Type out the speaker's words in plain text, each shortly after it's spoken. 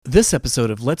This episode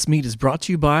of Let's Meet is brought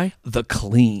to you by The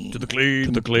Clean. To the clean,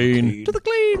 to the clean, To the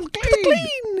clean, to the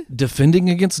clean. Defending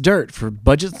against dirt for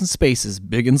budgets and spaces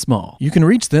big and small. You can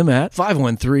reach them at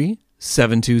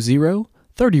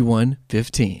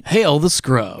 513-720-3115. Hail the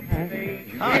Scrub.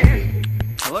 Hi.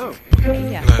 Hello.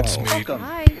 Yeah. Let's meet. Welcome.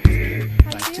 Hi.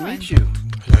 Nice to meet you.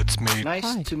 Let's meet. Nice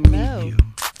Hi. to meet Hello. you.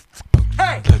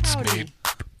 Let's meet.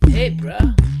 Hey,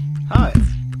 bruh. Hi.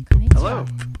 Hello.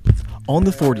 On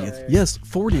the 40th, yes,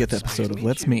 40th episode of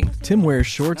Let's Meet, Tim wears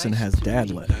shorts and has dad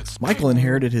legs. Michael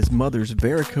inherited his mother's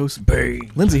varicose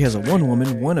vein. Lindsay has a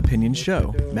one-woman, one-opinion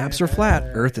show. Maps are flat,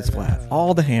 Earth is flat.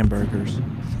 All the hamburgers.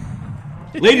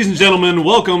 Ladies and gentlemen,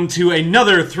 welcome to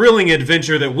another thrilling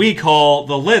adventure that we call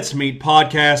the Let's Meet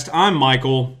podcast. I'm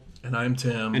Michael, And I'm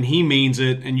Tim. and he means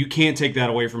it, and you can't take that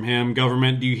away from him.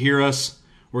 Government, do you hear us?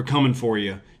 We're coming for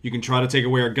you. You can try to take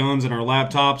away our guns and our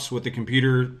laptops with the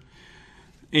computer.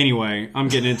 Anyway, I'm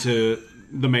getting into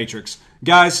the Matrix.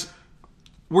 Guys,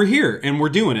 we're here, and we're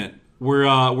doing it.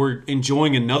 We're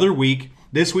enjoying another week.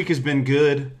 This week has been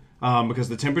good because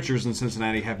the temperatures in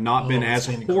Cincinnati have not been as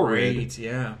horrid. Great,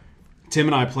 yeah. Tim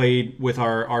and I played with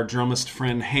our drummist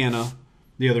friend Hannah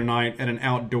the other night at an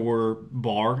outdoor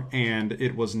bar, and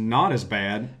it was not as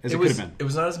bad as it could have been. It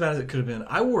was not as bad as it could have been.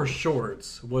 I wore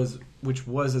shorts, which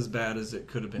was as bad as it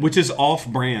could have been. Which is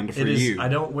off-brand for It is. you. I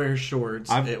don't wear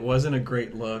shorts. It wasn't a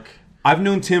great look. I've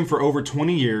known Tim for over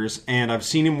 20 years, and I've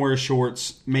seen him wear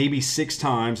shorts maybe 6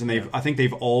 times, and I think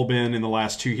they've all been in the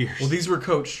last 2 years. Well, these were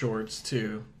coach shorts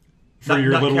too. For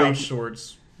your not Little couch League-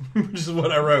 shorts, which is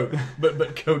what I wrote.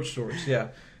 But coach shorts, yeah.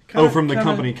 From the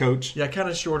company coach. Yeah, kind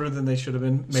of shorter than they should have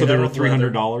been. So they out were of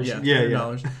leather. $300? Yeah, Yeah,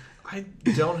 $300. I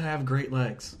don't have great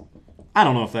legs. I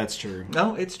don't know if that's true.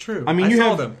 No, it's true. I mean, I you saw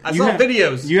have them. I you saw have-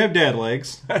 videos. You have dad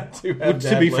legs, I do have to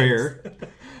dad be legs. fair.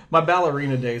 My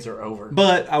ballerina days are over.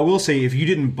 But I will say, if you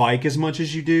didn't bike as much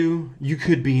as you do, you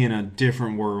could be in a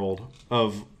different world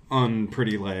of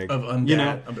unpretty leg.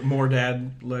 More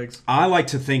dad legs. I like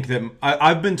to think that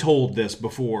I've been told this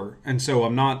before, and so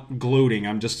I'm not gloating.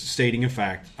 I'm just stating a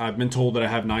fact. I've been told that I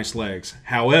have nice legs.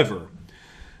 However,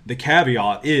 the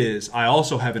caveat is I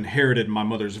also have inherited my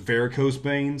mother's varicose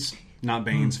veins, not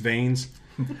veins, veins.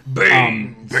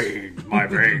 Veins, my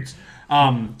veins.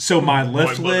 So my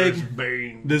left leg,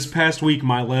 this past week,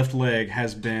 my left leg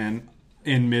has been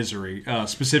in misery,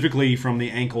 specifically from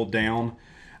the ankle down.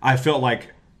 I felt like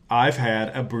I've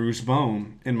had a bruised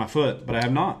bone in my foot, but I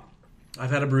have not.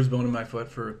 I've had a bruised bone in my foot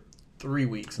for 3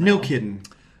 weeks now. No kidding.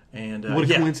 And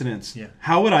What a coincidence. Yeah.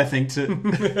 How would I think to...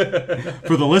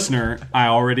 For the listener, I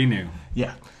already knew.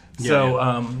 Yeah. Yeah, So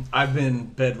I've been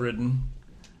bedridden.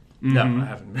 No, I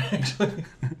haven't been actually.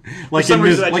 Like For some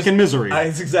reason, in misery.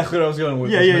 That's exactly what I was going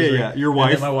with. Yeah, was yeah, misery. yeah. Your And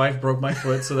wife. then my wife broke my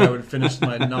foot so that I would finish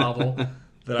my novel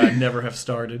that I'd never have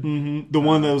started. The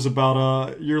one that was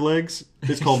about your legs.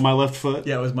 It's called My Left Foot.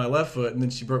 Yeah, it was my left foot, and then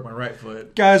she broke my right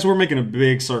foot. Guys, we're making a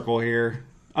big circle here.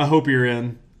 I hope you're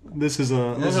in. This is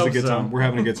a hope good so. time. We're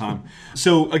having a good time.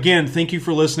 So again, thank you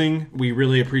for listening. We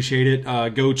really appreciate it.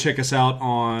 Go check us out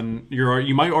on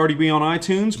you might already be on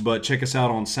iTunes, but check us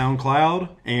out on SoundCloud,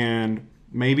 and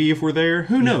maybe if we're there,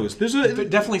 who knows? There's But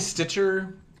definitely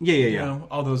Stitcher. yeah. You know,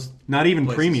 all those. Not even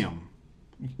places. premium.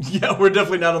 Yeah, we're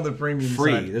definitely not on the premium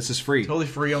Free. side. This is free. Totally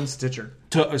free on Stitcher.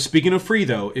 Speaking of free,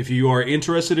 though, if you are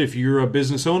interested, if you're a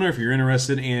business owner, if you're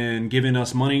interested in giving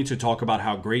us money to talk about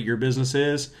how great your business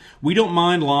is, we don't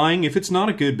mind lying. If it's not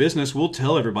a good business, we'll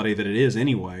tell everybody that it is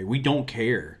anyway. We don't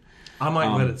care. I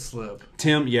might let it slip.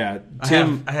 Tim, I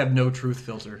have no truth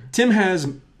filter. Tim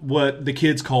has what the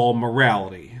kids call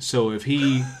morality. So if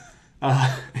he...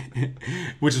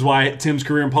 which is why Tim's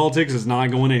career in politics is not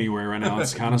going anywhere right now.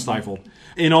 It's kind of stifled.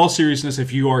 In all seriousness,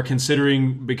 if you are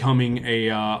considering becoming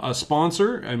a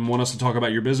sponsor and want us to talk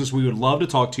about your business, we would love to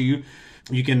talk to you.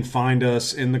 You can find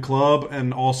us in the club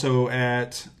and also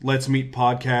at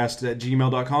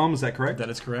letsmeetpodcast@gmail.com. Is that correct? That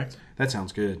is correct. That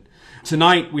sounds good.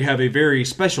 Tonight we have a very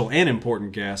special and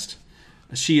important guest.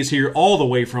 She is here all the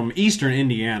way from Eastern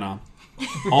Indiana,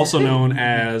 also known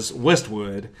as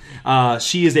Westwood.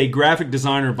 She is a graphic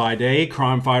designer by day,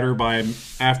 crime fighter by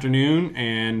afternoon,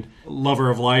 and lover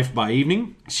of life by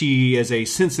evening. She is a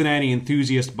Cincinnati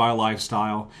enthusiast by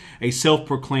lifestyle, a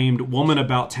self-proclaimed woman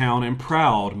about town, and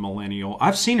proud millennial.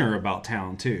 I've seen her about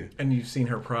town, too. And you've seen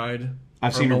her pride.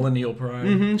 I've seen her- millennial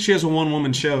pride. She has a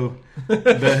one-woman show at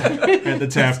the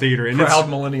Taft Theater. And Proud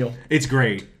millennial. It's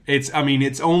great. It's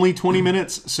only 20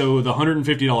 minutes, so the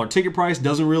 $150 ticket price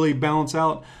doesn't really balance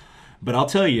out. But I'll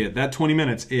tell you, that 20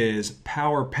 minutes is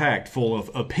power-packed, full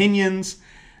of opinions,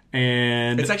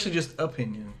 and... It's actually just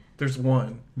opinion. There's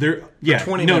one. there. Yeah,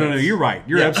 20 no, minutes. You're right.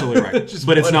 You're Yeah. absolutely right. Just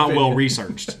But it's one not opinion. well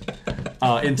researched.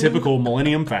 in typical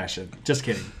Millennium fashion. Just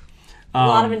kidding. A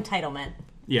lot of entitlement.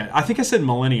 Yeah, I think I said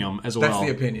Millennium as well. That's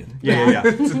the opinion. Yeah.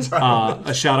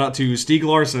 A shout out to Stieg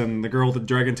Larsson, the girl with the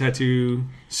dragon tattoo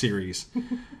series.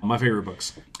 My favorite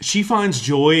books. She finds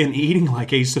joy in eating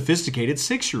like a sophisticated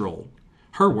 6-year-old.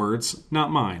 Her words, not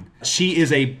mine. She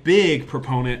is a big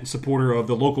proponent and supporter of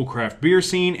the local craft beer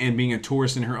scene and being a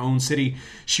tourist in her own city.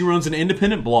 She runs an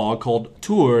independent blog called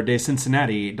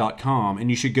tourdeCincinnati.com, and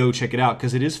you should go check it out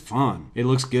because it is fun. It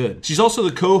looks good. She's also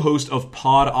the co-host of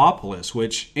Podopolis,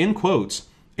 which, in quotes,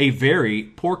 a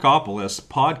very Porkopolis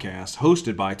podcast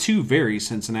hosted by two very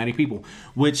Cincinnati people,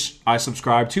 which I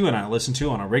subscribe to and I listen to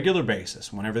on a regular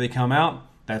basis. Whenever they come out,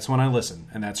 that's when I listen,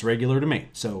 and that's regular to me.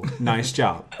 So, nice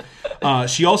job.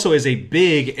 She also is a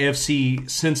big FC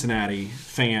Cincinnati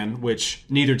fan, which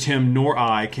neither Tim nor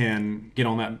I can get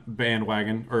on that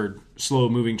bandwagon or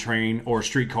slow-moving train or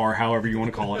streetcar, however you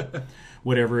want to call it,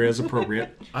 whatever is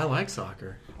appropriate. I like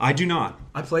soccer. I do not.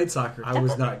 I played soccer. I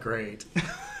was not great.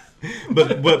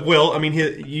 But well, I mean,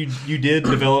 you did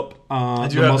develop the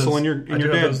muscle in your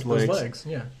dad's those legs. legs.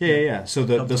 Yeah. Yeah. So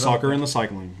the soccer and the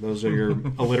cycling, those are your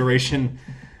alliteration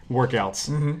workouts.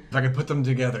 If I could put them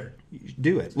together.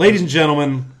 Do it, ladies and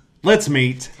gentlemen. Let's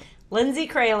meet. Lindsay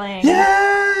Kraling.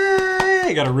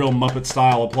 Yay! Got a real Muppet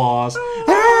style applause.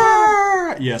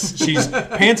 Yes, she's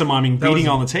pantomiming beating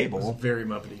on the table. Very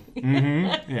Muppety.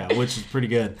 Yeah, which is pretty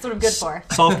good. That's what I'm good for.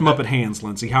 Soft Muppet hands,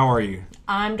 Lindsay. How are you?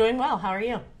 I'm doing well. How are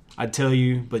you? I'd tell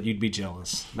you, but you'd be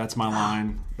jealous. That's my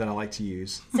line that I like to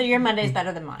use. So your Monday's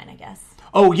better than mine, I guess.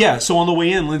 Oh yeah, so on the way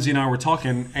in, Lindsay and I were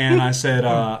talking, and I said,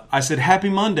 "Happy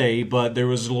Monday," but there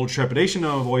was a little trepidation in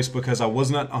my voice because I was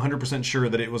not 100% sure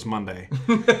that it was Monday.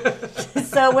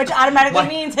 So, which automatically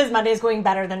means his Monday is going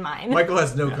better than mine. Michael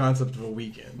has no concept of a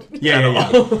weekend.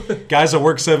 Yeah. Guys, I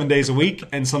work 7 days a week,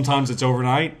 and sometimes it's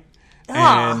overnight. Way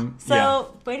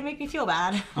to make me feel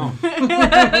bad.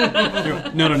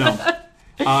 No.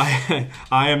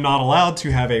 I am not allowed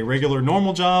to have a regular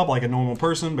normal job like a normal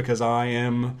person because I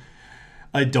am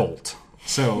adult.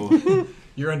 So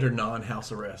You're under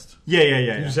non-house arrest. Yeah.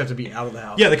 You just have to be out of the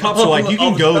house. Yeah, the cops are like, you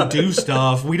can go do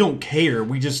stuff. We don't care.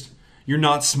 You're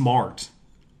not smart.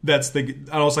 I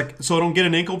was like, so I don't get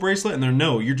an ankle bracelet? And they're,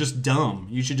 no, you're just dumb.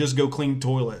 You should just go clean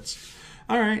toilets.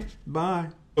 All right, bye.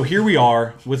 So here we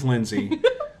are with Lindsay,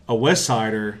 a West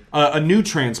Sider, a new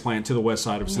transplant to the West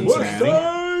Side of Cincinnati.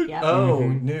 Yep. Oh,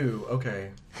 new.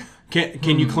 Okay.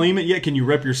 Can you claim it yet? Can you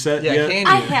rep your set Yeah, yet? can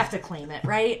you? I have to claim it,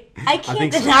 right? I can't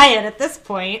think so. deny it at this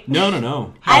point.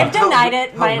 No. I've denied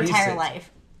it my how entire recent?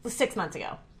 life. 6 months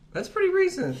ago. That's pretty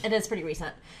recent. It is pretty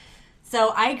recent.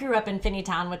 So I grew up in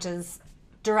Finneytown, which is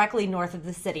directly north of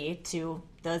the city, to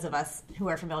those of us who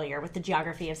are familiar with the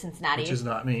geography of Cincinnati. Which is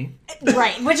not me.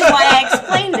 Right, which is why I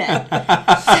explained it.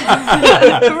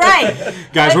 Right.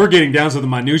 Guys, we're getting down to the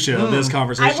minutia of this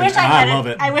conversation, I love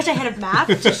it. I wish I had a map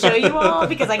to show you all,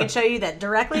 because I can show you that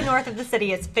directly north of the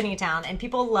city is Finneytown, and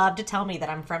people love to tell me that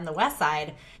I'm from the West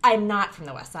Side. I'm not from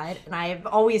the West Side, and I've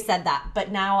always said that, but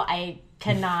now I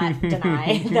cannot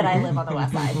deny that I live on the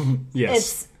West Side. Yes.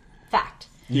 It's fact.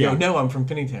 Yeah. No, I'm from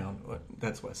Finneytown.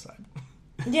 That's West Side.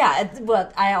 Yeah,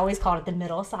 I always called it the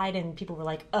middle side, and people were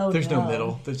like, "Oh, There's no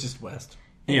middle. There's just West.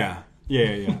 Yeah.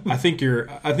 I think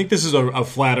this is a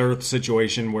flat Earth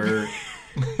situation where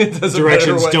It doesn't directions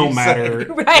matter what don't you matter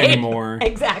say. Right. anymore.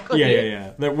 Exactly.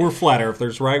 Yeah. That we're flat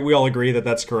Earthers, right? We all agree that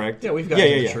that's correct. Yeah, we've got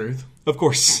the truth. Of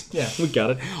course. Yeah. We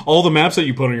got it. All the maps that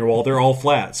you put on your wall, they're all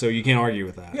flat, so you can't argue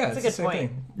with that. Yeah, That's a it's good the same point.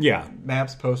 thing. Yeah.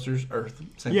 Maps, posters, Earth.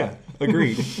 Same Yeah, thing.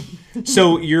 agreed.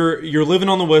 So you're living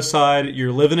on the West Side.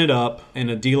 You're living it up in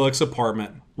a deluxe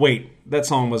apartment. Wait, that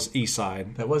song was East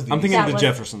Side. That was the I'm East thinking of Side. the That was-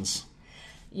 Jeffersons.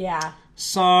 Yeah.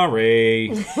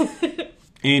 Sorry.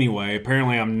 Anyway,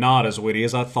 apparently I'm not as witty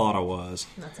as I thought I was.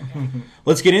 That's okay.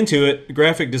 Let's get into it.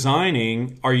 Graphic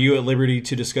designing. Are you at liberty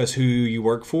to discuss who you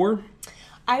work for?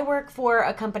 I work for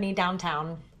a company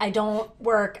downtown. I don't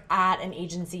work at an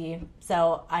agency,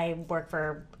 so I work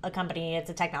for a company. It's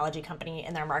a technology company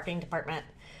in their marketing department.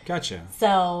 Gotcha.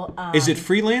 So Is it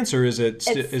freelance or is it?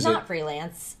 it's not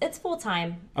freelance. It's full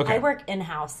time. Okay. I work in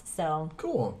house, so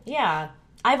Cool. yeah.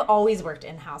 I've always worked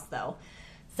in house though,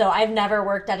 so I've never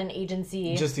worked at an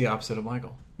agency. Just the opposite of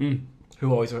Michael,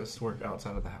 who always has to work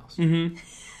outside of the house.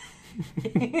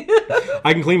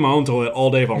 I can clean my own toilet all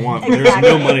day if I want, but there's Exactly.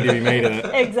 no money to be made in it.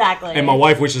 Exactly. And my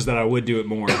wife wishes that I would do it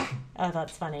more. Oh,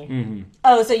 that's funny.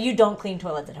 Oh, so you don't clean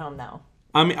toilets at home though?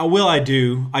 I mean, I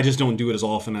do. I just don't do it as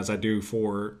often as I do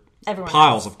for Everyone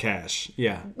piles of cash.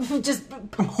 Yeah. Just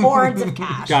hordes of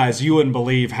cash. Guys, you wouldn't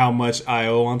believe how much I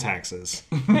owe on taxes.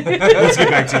 Let's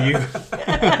get back to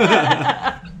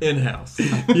you. In house.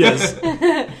 Yes.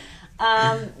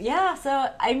 Yeah, so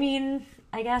I mean,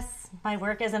 I guess my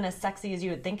work isn't as sexy as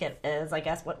you would think it is. I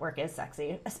guess what work is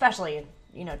sexy, especially,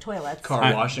 toilets.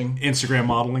 Car washing. Instagram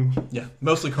modeling. Yeah,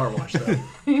 mostly car wash though.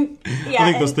 Yeah,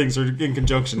 I think those things are in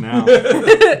conjunction now.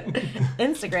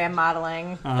 Instagram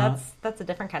modeling. That's a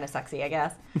different kind of sexy, I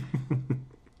guess.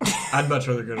 I'd much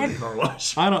rather go to the car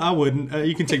wash. I wouldn't.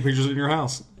 You can take pictures in your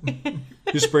house. You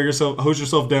hose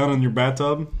yourself down in your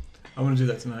bathtub. I'm gonna do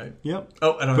that tonight. Yep.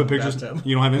 Oh, I don't Put have a pictures. bathtub.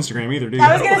 You don't have Instagram either, do you?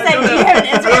 I was gonna say, do you have an I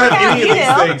Instagram don't have account? any of You these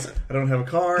do. things. I don't have a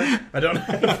car. I don't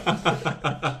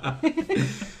have...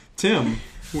 Tim,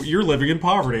 you're living in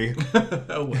poverty.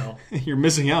 Oh, well. You're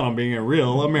missing out on being a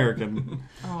real American.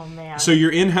 Oh man. So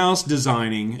you're in-house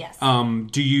designing. Yes.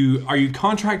 Are you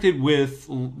contracted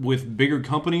with bigger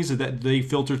companies that they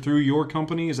filter through your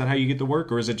company? Is that how you get the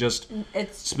work, or is it just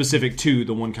it's specific to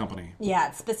the one company? Yeah,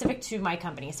 it's specific to my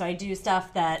company. So I do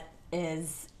stuff that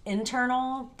is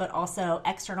internal, but also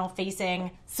external facing.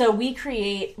 So we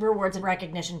create rewards and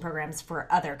recognition programs for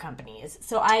other companies.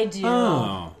 So I do,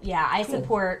 I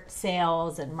support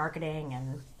sales and marketing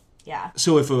and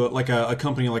So if a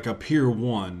company like a Pier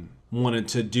 1 wanted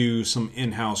to do some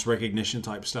in-house recognition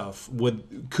type stuff,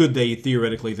 could they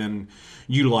theoretically then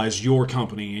utilize your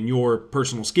company and your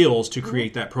personal skills to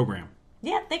create that program?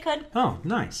 Yeah, they could. Oh,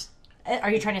 nice. Are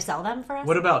you trying to sell them for us?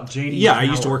 What about JD Yeah, Power? I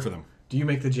used to work for them. Do you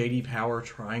make the JD Power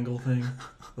triangle thing?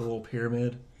 The little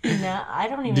pyramid? No, I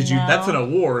don't even Did you- know. That's an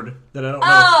award that I don't know.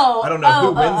 Oh! I don't know who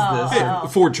Oh, wins oh, this. oh.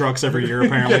 Ford trucks every year,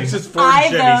 apparently. It's just Ford I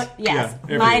Chevys. vote, yes. Yeah,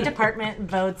 every My year. department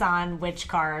votes on which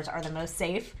cars are the most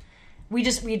safe. We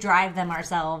drive them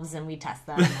ourselves and we test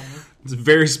them. And, It's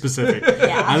very specific.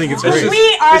 yeah. I think it's It's great. just-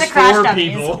 We are the it's crash for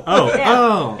dummies. people. Oh, Yeah.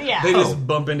 oh. Yeah. They just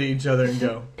bump into each other and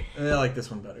go, I like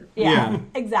this one better. yeah, Yeah.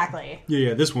 exactly.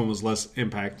 Yeah, this one was less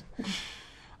impact.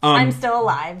 I'm still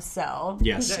alive, so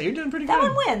Yes. Yeah, you're doing pretty that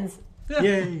good. one wins.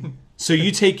 Yay. So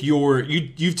you take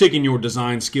you've taken your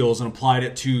design skills and applied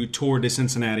it to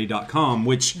tourdeCincinnati.com,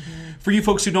 which for you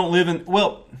folks who don't live in,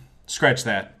 well, scratch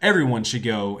that. Everyone should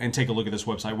go and take a look at this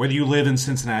website. Whether you live in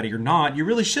Cincinnati or not, you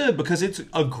really should, because it's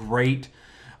a great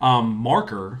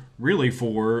marker really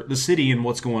for the city and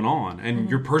what's going on and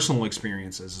your personal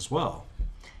experiences as well.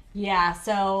 Yeah,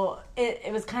 so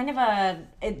it was kind of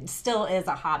it still is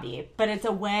a hobby, but it's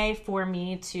a way for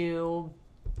me to,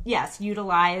 yes,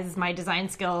 utilize my design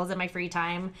skills in my free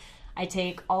time. I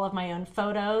take all of my own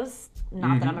photos.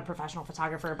 Not that I'm a professional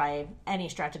photographer by any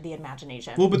stretch of the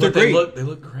imagination. Well, but they're But they great.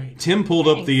 look great. Tim pulled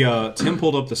up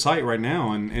the site right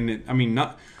now, and it, I mean,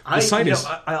 not the site I looks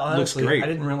honestly, great. I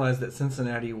didn't realize that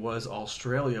Cincinnati was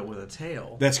Australia with a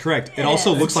tail. That's correct. It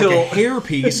also looks like Until- a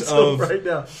hairpiece until of right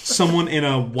now. someone in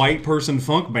a white person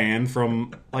funk band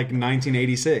from like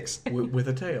 1986. With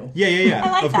a tail. Yeah.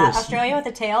 I like of that. course. Australia with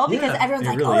a tail, because Yeah, everyone's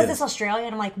it like, really oh, is is. this Australia?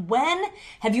 And I'm like, when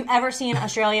have you ever seen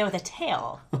Australia with a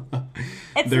tail?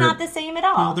 It's They're- not the same at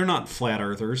all. Well, they're not flat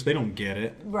earthers. They don't get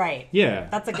it. Right. Yeah.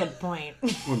 That's a good point.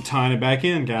 We're tying it back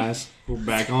in, guys. We're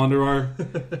back onto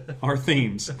our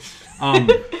themes.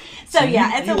 So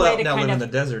yeah, it's You a way to now live kind in the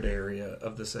of. desert area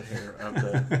of the Sahara. Of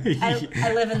the,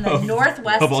 I live in the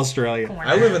northwest of Australia. corner.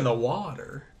 I live in the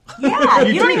water. Yeah,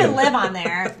 you don't do. even live on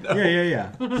there.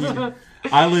 Yeah.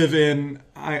 I live in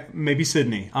maybe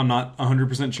Sydney. I'm not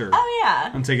 100% sure. Oh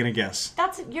yeah, I'm taking a guess.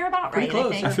 you're about Pretty right. close.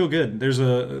 I think. I feel good.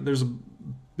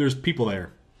 There's people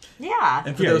there. Yeah.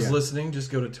 And for Yeah, those yeah. listening,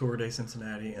 just go to Tour de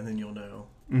Cincinnati, and then you'll know.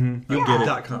 You'll get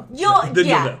it. .com. Then you'll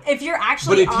know. if you're But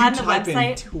actually if you on the type in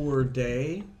website, Tour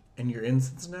Day and you're in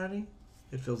Cincinnati,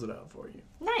 it fills it out for you.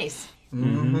 nice.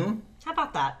 Mm-hmm. How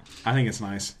about that? I think it's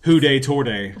nice. Who Day, Tour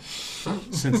Day,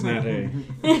 Cincinnati.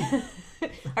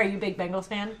 Are you a big Bengals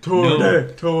fan? Tour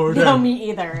Day, Tour Day. No, me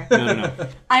either. No.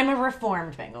 I'm a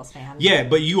reformed Bengals fan. Yeah,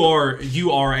 but you are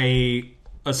a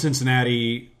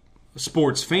Cincinnati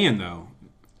sports fan, though.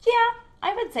 Yeah,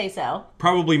 I would say so.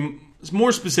 Probably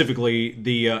more specifically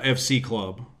the FC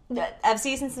Club. The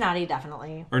FC Cincinnati,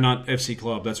 definitely. Or not FC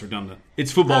Club, that's redundant.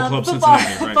 It's Football Club football,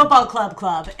 Cincinnati, right? Football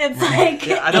Club. It's like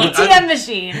I don't- ATM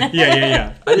machine.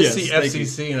 Yeah. I just Yes, see thank you.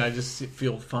 FCC and I just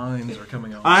feel fines are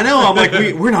coming on. I know, I'm like,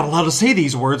 we're not allowed to say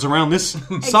these words around this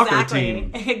soccer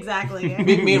team. Exactly.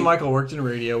 me and Michael worked in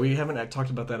radio. We haven't talked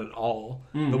about that at all,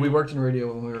 but we worked in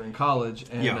radio when we were in college,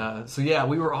 and Yeah.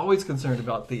 we were always concerned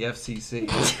about the FCC.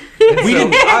 We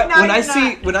didn't-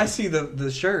 When I see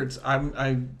the shirts,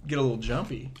 I get a little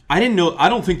jumpy. I didn't know. I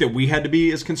don't think that we had to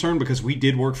be as concerned because we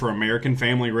did work for American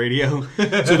Family Radio,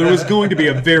 so there was going to be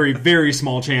a very, very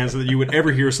small chance that you would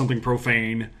ever hear something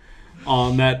profane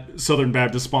on that Southern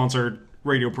Baptist sponsored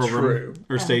radio program True.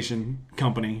 or station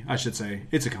company. I should say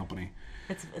it's a company.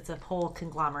 It's a whole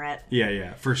conglomerate.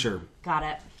 Yeah, for sure. Got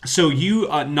it. So you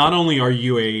not only are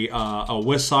you a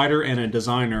West Sider and a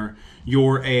designer,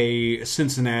 you're a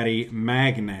Cincinnati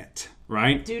magnet,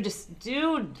 right? Dude, does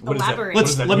that- elaborate. what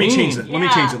does that Let me mean? change it. Let me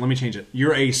Yeah. change it. Let me change it.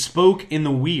 You're a spoke in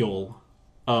the wheel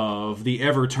of the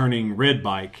ever-turning red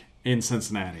bike in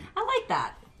Cincinnati. I like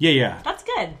that. Yeah. That's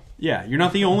good. Yeah, you're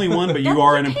not the only one, but you That's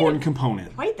are an okay. important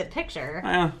component. Quite the picture.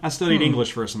 I studied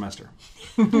English for a semester.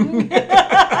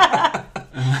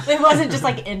 It wasn't just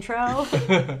like intro.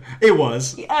 It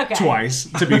was. Okay. Twice,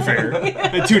 to be fair.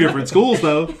 At 2 different schools,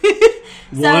 though.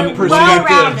 So perspective.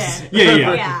 well-rounded.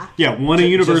 Yeah. Yeah, one a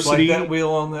university. Just like that wheel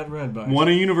on that red bike. One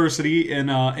a university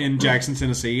in Jackson,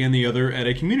 Tennessee, and the other at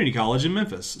a community college in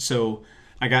Memphis. So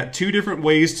I got 2 different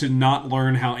ways to not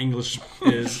learn how English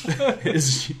is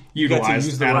You got to utilized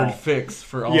use the at word all. fix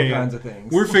for all kinds of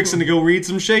things. We're fixing to go read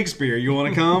some Shakespeare. You want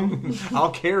to come?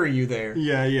 I'll carry you there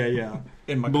Yeah.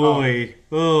 in my Boy,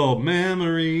 oh,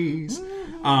 memories.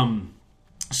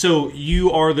 So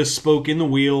you are the spoke in the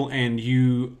wheel, and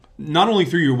you, not only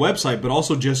through your website, but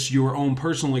also just your own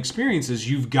personal experiences,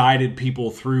 you've guided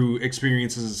people through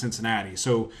experiences in Cincinnati.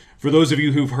 So for those of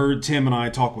you who've heard Tim and I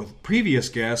talk with previous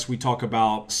guests, we talk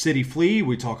about City Flea,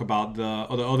 we talk about the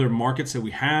other markets that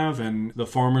we have, and the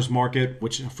farmers market,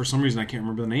 which for some reason I can't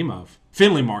remember the name of.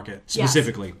 Finley Market,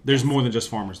 specifically. There's more than just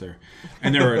farmers there.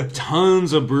 And there are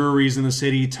tons of breweries in the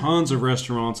city, tons of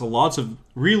restaurants, lots of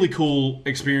really cool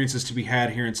experiences to be had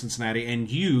here in Cincinnati. And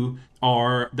you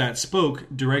are that spoke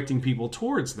directing people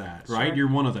towards that, right? Sure. You're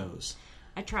one of those.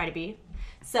 I try to be.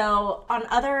 So on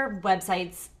other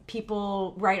websites,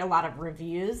 people write a lot of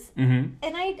reviews, and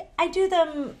I do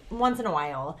them once in a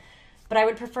while. But I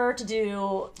would prefer to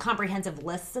do comprehensive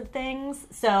lists of things.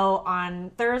 So on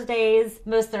Thursdays,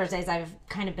 most Thursdays I've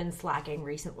kind of been slacking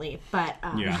recently, but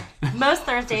most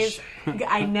Thursdays,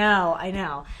 I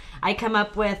know. I come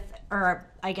up with, or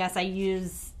I guess I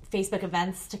use Facebook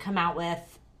events to come out with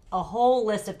a whole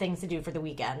list of things to do for the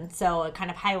weekend. So it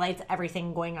kind of highlights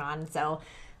everything going on. So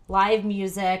live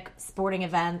music, sporting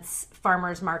events,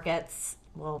 farmers markets.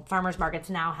 Well, farmers markets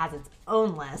now has its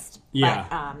own list. Yeah.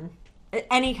 But,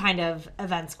 any kind of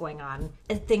events going on,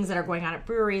 things that are going on at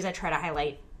breweries, I try to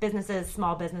highlight businesses,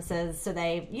 small businesses, so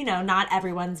they, not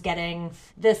everyone's getting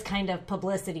this kind of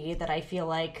publicity that I feel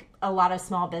like a lot of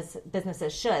small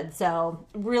businesses should. So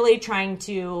really trying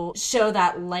to show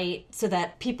that light so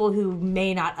that people who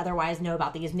may not otherwise know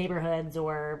about these neighborhoods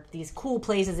or these cool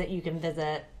places that you can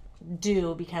visit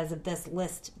do because of this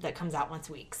list that comes out once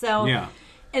a week. So Yeah.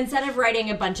 instead of writing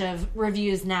a bunch of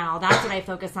reviews now, that's what I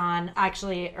focus on.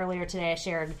 Actually, earlier today I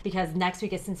shared, because next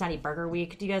week is Cincinnati Burger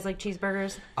Week. Do you guys like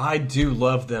cheeseburgers? I do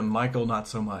love them. Michael, not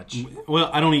so much. Well,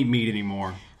 I don't eat meat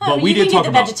anymore. Oh, But we you did can talk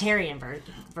get the about vegetarian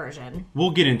version.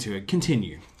 We'll get into it.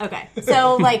 Continue. Okay.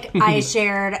 So, I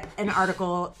shared an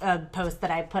article, a post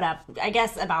that I put up, I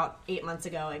guess about 8 months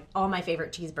ago, like, all my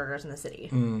favorite cheeseburgers in the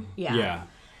city. Yeah.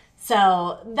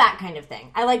 So, that kind of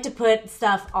thing. I like to put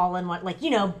stuff all in one,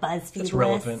 BuzzFeed It's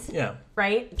relevant. lists, Yeah.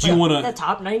 right? Do you wanna- The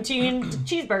top 19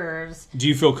 cheeseburgers. Do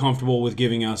you feel comfortable with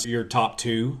giving us your top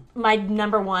 2? My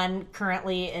number one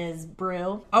currently is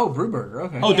Brew. Oh, Brewburger.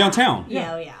 Okay. Oh, downtown.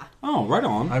 Yeah, yeah. Oh, right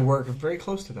on. I work very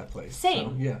close to that place.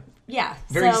 Same. So, yeah. Yeah.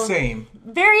 Very so, same.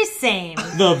 Very same.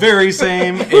 The very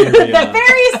same The area.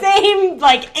 very same,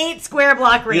 8 square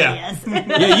block radius.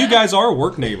 Yeah, you guys are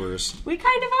work neighbors. We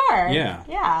kind of are. Yeah.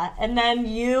 Yeah. And then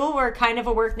you were kind of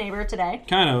a work neighbor today.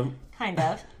 Kind of. Kind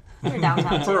of. You were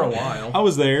downtown. For a while. I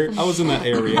was there. I was in that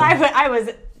area. I was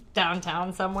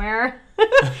downtown somewhere.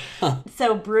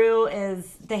 So Brew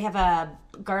they have a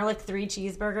garlic 3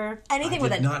 cheeseburger. Anything I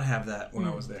with did a not have that when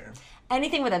I was there.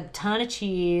 anything with a ton of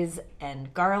cheese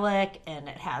and garlic, and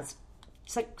it has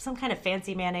some kind of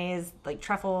fancy mayonnaise, like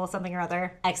truffle, something or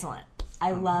other. Excellent.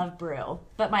 I love Brew.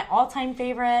 But my all-time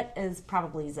favorite is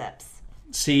probably Zips.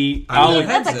 See, I I'll, mean,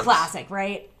 That's a Zips. classic,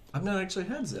 right? I've not actually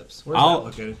had Zips. Where's I'll- that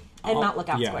located? And Mount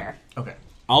Lookout yeah. Square. Okay.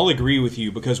 I'll agree with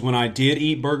you, because when I did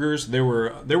eat burgers, there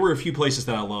were a few places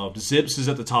that I loved. Zips is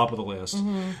at the top of the list.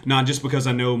 Not just because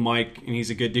I know Mike and he's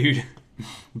a good dude,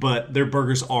 but their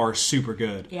burgers are super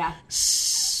good. Yeah.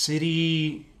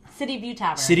 City View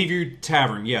Tavern.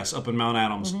 Tavern, yes, up in Mount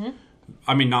Adams.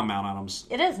 I mean, not Mount Adams.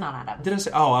 It is Mount Adams. Did I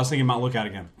say? Oh, I was thinking Mount Lookout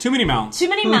again. Too many mounts. Too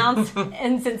many mounts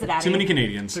in Cincinnati. Too many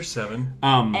Canadians. There's 7.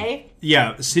 A?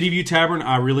 Yeah, City View Tavern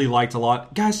I really liked a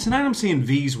lot. Guys, tonight I'm saying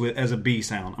V's as a B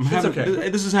sound. okay.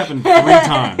 This has happened 3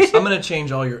 times. I'm going to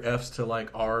change all your F's to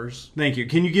R's. Thank you.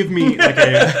 Can you give me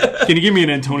can you give me an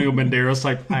Antonio Banderas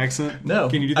type accent? No.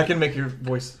 Can you do I that? can make your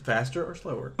voice faster or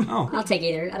slower. I'll take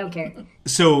either. I don't care.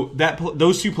 So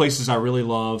those 2 places I really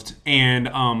loved, and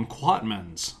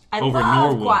Quatman's. I over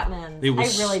love Norwood. Quatman's. It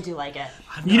was, I really do like it.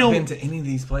 I've You not know, been to any of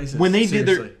these places. when they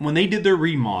seriously. did their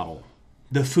remodel,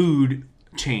 the food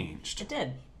changed. It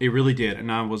did. It really did,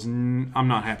 and I'm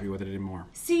not happy with it anymore.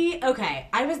 See, okay,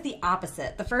 I was the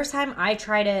opposite. The first time I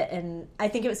tried it, and I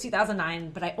think it was 2009,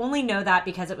 but I only know that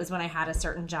because it was when I had a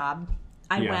certain job.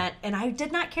 I Yeah. went, and I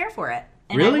did not care for it.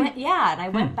 And Really? I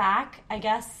went back, I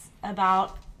guess,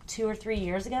 about 2 or 3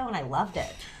 years ago, and I loved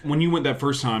it. When you went that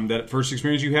first time, that first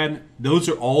experience you had, those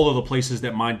are all of the places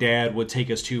that my dad would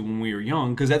take us to when we were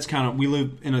young, because we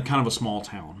live in a kind of a small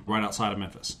town right outside of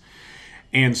Memphis.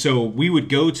 And so we would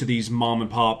go to these mom and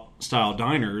pop style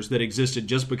diners that existed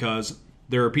just because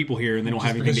there are people here and they don't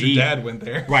have anything because to your eat. dad went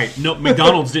there. Right. No,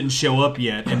 McDonald's didn't show up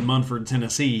yet in Munford,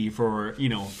 Tennessee for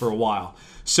a while.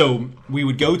 So we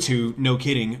would go to, no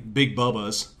kidding, Big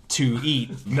Bubba's to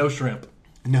eat. No shrimp.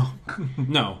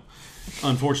 No.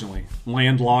 Unfortunately.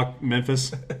 Landlocked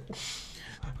Memphis.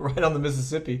 Right on the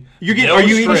Mississippi. Are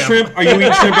you eating shrimp? Are you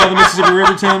eating shrimp out of the Mississippi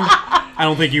River, Tim? I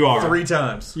don't think you are. 3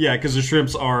 times. Yeah, because the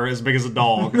shrimps are as big as a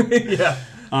dog. Yeah.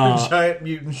 The giant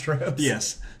mutant shrimps.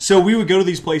 Yes. So we would go to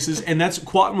these places, and that's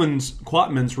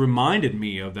Quatman's reminded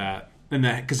me of that, and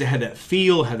that because it had that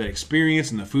feel, had that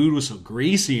experience, and the food was so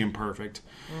greasy and perfect,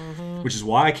 which is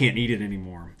why I can't eat it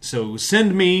anymore. So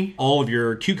send me all of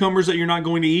your cucumbers that you're not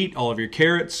going to eat, all of your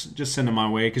carrots. Just send them my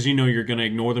way because you know you're going to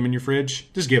ignore them in your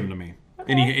fridge. Just give them to me.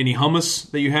 Okay. Any hummus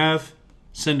that you have,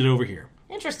 send it over here.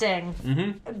 Interesting.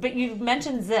 Mm-hmm. But you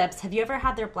mentioned Zips. Have you ever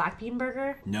had their black bean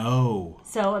burger? No.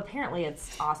 So apparently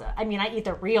it's awesome. I mean, I eat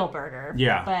the real burger.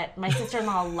 Yeah. But my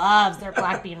sister-in-law loves their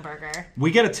black bean burger. We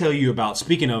got to tell you about,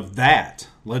 speaking of that,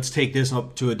 let's take this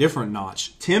up to a different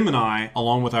notch. Tim and I,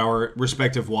 along with our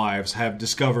respective wives, have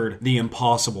discovered the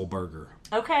Impossible Burger.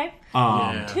 Okay.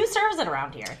 Yeah. Who serves it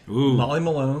around here? Ooh. Molly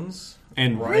Malone's.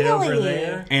 And Right over Really?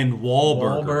 there. and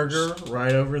Wahlburgers. Wahlburger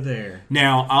right over there.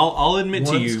 Now, I'll admit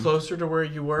to One's you, closer to where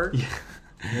you work.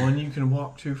 One you can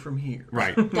walk to from here.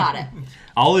 right? Got it.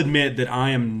 I'll admit that I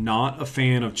am not a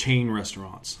fan of chain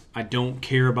restaurants. I don't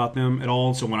care about them at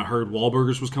all. So when I heard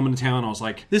Wahlburgers was coming to town, I was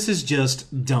like, this is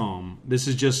just dumb. This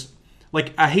is just,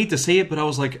 like, I hate to say it, but I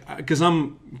was like, because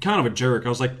I'm kind of a jerk. I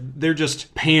was like, they're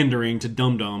just pandering to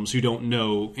dum-dums who don't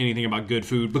know anything about good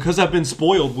food because I've been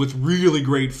spoiled with really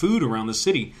great food around the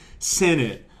city.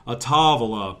 Senate,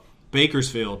 Atavala,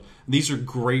 Bakersfield. These are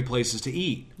great places to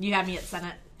eat. You had me at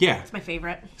Senate. Yeah. It's my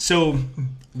favorite. So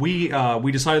we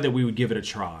decided that we would give it a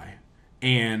try.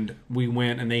 And we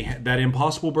went, and they had that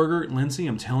Impossible Burger, Lindsay,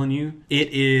 I'm telling you, it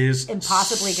is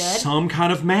Impossibly good? some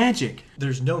kind of magic.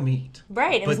 There's no meat.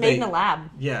 Right. It was But made they- in the lab.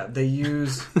 Yeah, they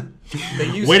use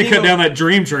Way to cut down that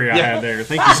dream tree I had there.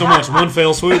 Thank you so much. One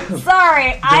fell swoop.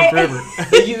 Sorry. Forever.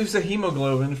 They use the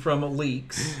hemoglobin from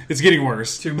leeks It's getting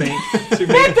worse. to make This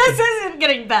isn't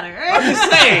getting better. I'm just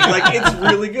saying, like, it's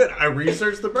really good. I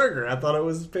researched the burger. I thought it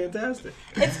was fantastic.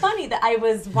 It's funny that I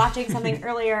was watching something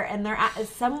earlier, and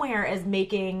somewhere is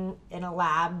making in a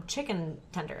lab chicken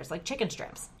tenders, like chicken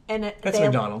strips, and That's they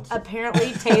McDonald's.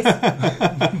 apparently taste.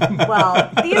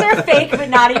 Well, these are fake, but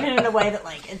not even in a way that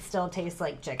like it still tastes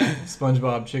like chicken.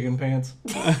 SpongeBob chicken pants.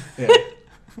 Yeah.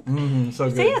 So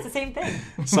good. See, it's the same thing.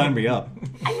 Sign me up.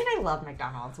 I mean, I love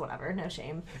McDonald's. Whatever, no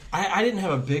shame. I didn't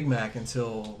have a Big Mac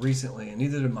until recently, and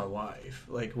neither did my wife.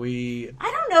 Like, I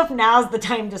don't know if now's the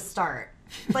time to start.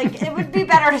 Like, it would be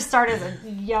better to start as a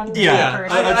young Yeah,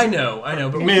 person. I know,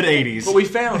 but Mid-'80s. But we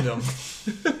found them.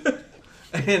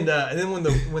 And then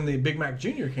when the Big Mac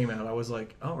Jr. came out, I was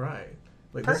like, all right,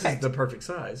 like this is Perfect. the perfect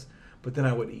size. But then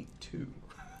I would eat 2.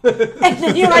 And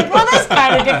then you're like, well, this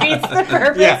kind of defeats the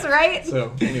purpose, Yeah. right?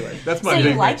 So anyway, that's my So you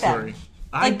Big like Mac them? story.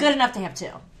 Like, good enough to have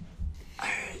two.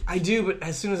 I do, but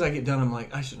as soon as I get done, I'm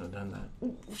like, I shouldn't have done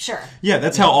that. Sure. Yeah,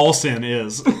 that's how all sin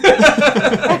is.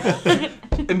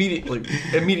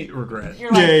 Immediate regret.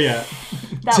 You're like, Yeah.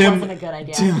 that Tim- wasn't a good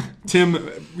idea. Tim,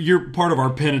 you're part of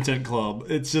our penitent club.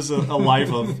 It's just a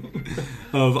life of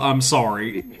I'm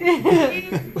sorry.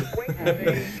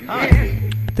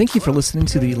 Thank you for listening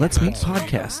to the Let's Meet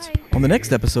podcast. On the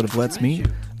next episode of Let's Meet,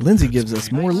 Lindsay gives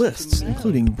us more lists,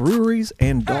 including breweries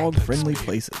and dog-friendly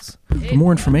places. For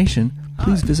more information,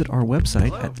 please visit our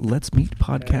website at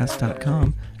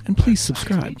letsmeetpodcast.com and please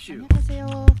subscribe.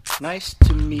 Nice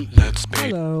to meet you. Let's meet.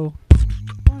 Hello.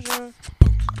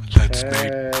 Let's meet.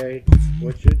 Hey,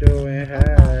 what you doing?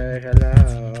 Hey,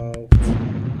 hello.